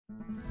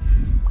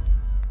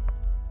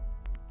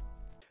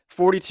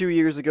42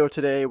 years ago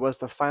today was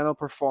the final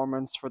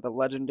performance for the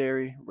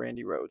legendary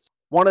Randy Rhoads.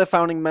 One of the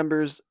founding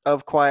members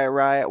of Quiet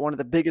Riot, one of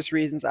the biggest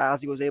reasons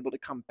Ozzy was able to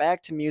come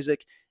back to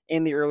music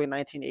in the early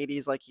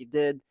 1980s like he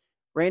did.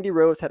 Randy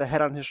Rhoads had a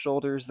head on his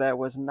shoulders that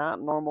was not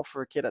normal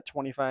for a kid at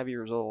 25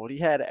 years old. He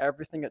had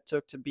everything it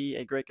took to be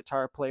a great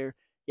guitar player,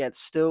 yet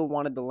still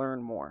wanted to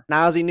learn more. And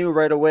Ozzy knew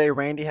right away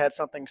Randy had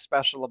something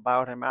special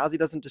about him. Ozzy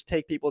doesn't just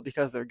take people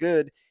because they're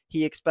good,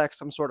 he expects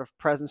some sort of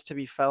presence to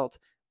be felt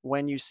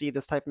when you see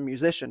this type of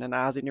musician, and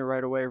Ozzy knew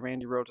right away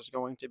Randy Rhoads is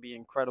going to be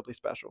incredibly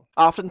special.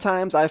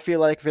 Oftentimes, I feel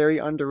like very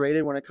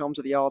underrated when it comes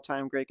to the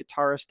all-time great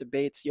guitarist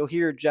debates. You'll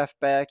hear Jeff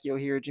Beck, you'll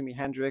hear Jimi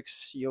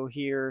Hendrix, you'll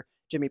hear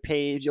Jimmy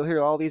Page, you'll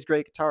hear all these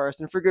great guitarists,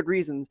 and for good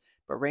reasons,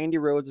 but Randy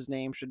Rhoads'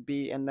 name should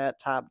be in that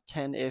top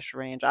 10-ish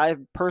range. I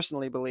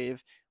personally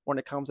believe when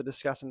it comes to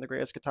discussing the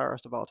greatest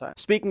guitarist of all time.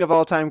 Speaking of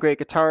all-time great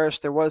guitarists,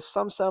 there was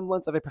some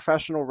semblance of a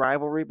professional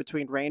rivalry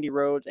between Randy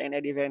Rhoads and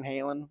Eddie Van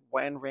Halen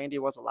when Randy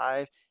was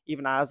alive.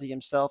 Even Ozzy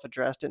himself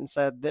addressed it and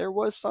said there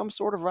was some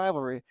sort of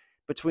rivalry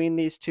between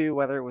these two,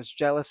 whether it was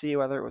jealousy,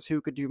 whether it was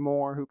who could do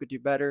more, who could do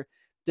better.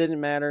 Didn't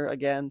matter.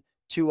 Again,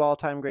 two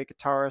all-time great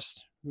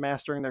guitarists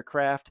mastering their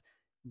craft.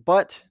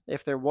 But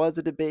if there was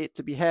a debate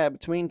to be had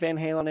between Van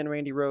Halen and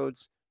Randy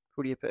Rhoads,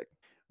 who do you pick?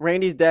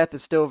 Randy's death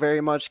is still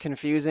very much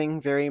confusing,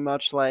 very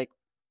much like,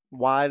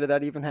 why did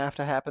that even have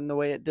to happen the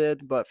way it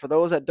did? But for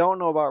those that don't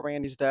know about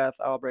Randy's death,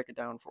 I'll break it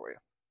down for you.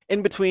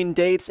 In between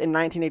dates in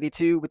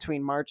 1982,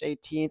 between March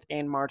 18th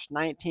and March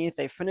 19th,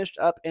 they finished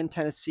up in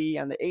Tennessee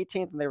on the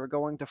 18th, and they were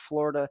going to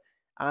Florida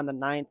on the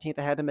 19th.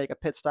 They had to make a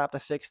pit stop to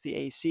fix the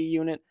AC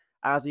unit.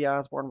 Ozzy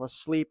Osbourne was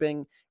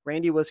sleeping.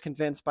 Randy was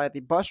convinced by the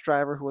bus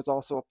driver, who was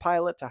also a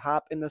pilot, to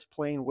hop in this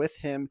plane with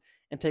him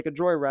and take a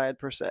joyride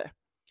per se.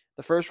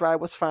 The first ride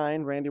was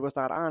fine, Randy was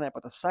not on it,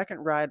 but the second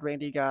ride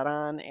Randy got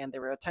on, and they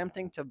were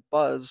attempting to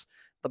buzz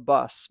the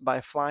bus by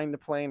flying the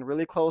plane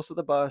really close to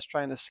the bus,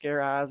 trying to scare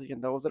Ozzy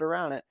and those that are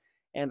on it.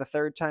 And the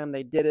third time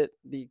they did it,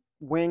 the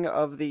wing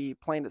of the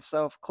plane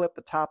itself clipped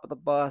the top of the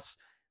bus.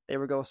 They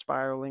would go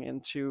spiraling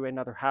into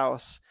another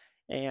house,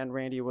 and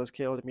Randy was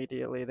killed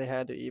immediately. They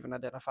had to even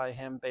identify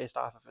him based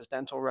off of his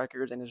dental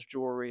records and his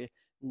jewelry.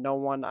 No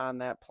one on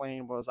that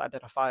plane was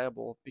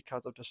identifiable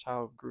because of just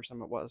how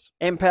gruesome it was.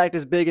 Impact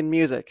is big in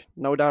music,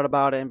 no doubt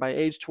about it, and by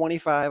age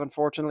 25,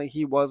 unfortunately,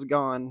 he was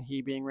gone,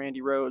 he being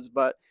Randy Rhoads,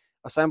 but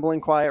assembling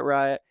Quiet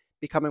Riot,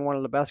 becoming one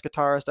of the best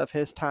guitarists of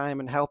his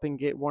time, and helping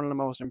get one of the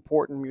most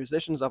important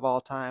musicians of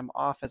all time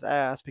off his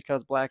ass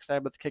because Black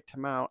Sabbath kicked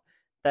him out,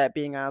 that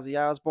being Ozzy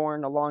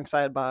Osbourne,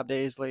 alongside Bob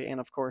Daisley, and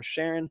of course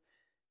Sharon.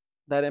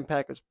 That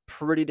impact was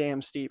pretty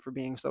damn steep for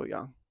being so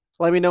young.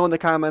 Let me know in the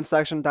comments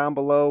section down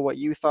below what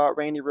you thought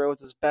Randy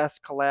Rhoads'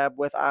 best collab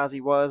with Ozzy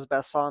was,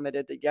 best song they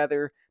did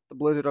together. The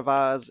Blizzard of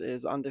Oz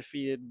is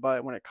undefeated,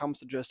 but when it comes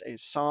to just a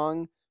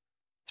song,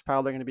 it's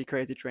probably going to be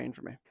Crazy Train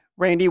for me.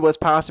 Randy was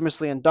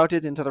posthumously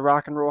inducted into the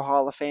Rock and Roll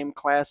Hall of Fame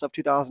class of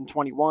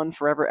 2021,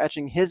 forever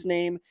etching his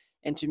name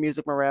into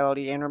music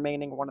morality and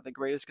remaining one of the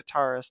greatest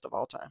guitarists of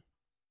all time.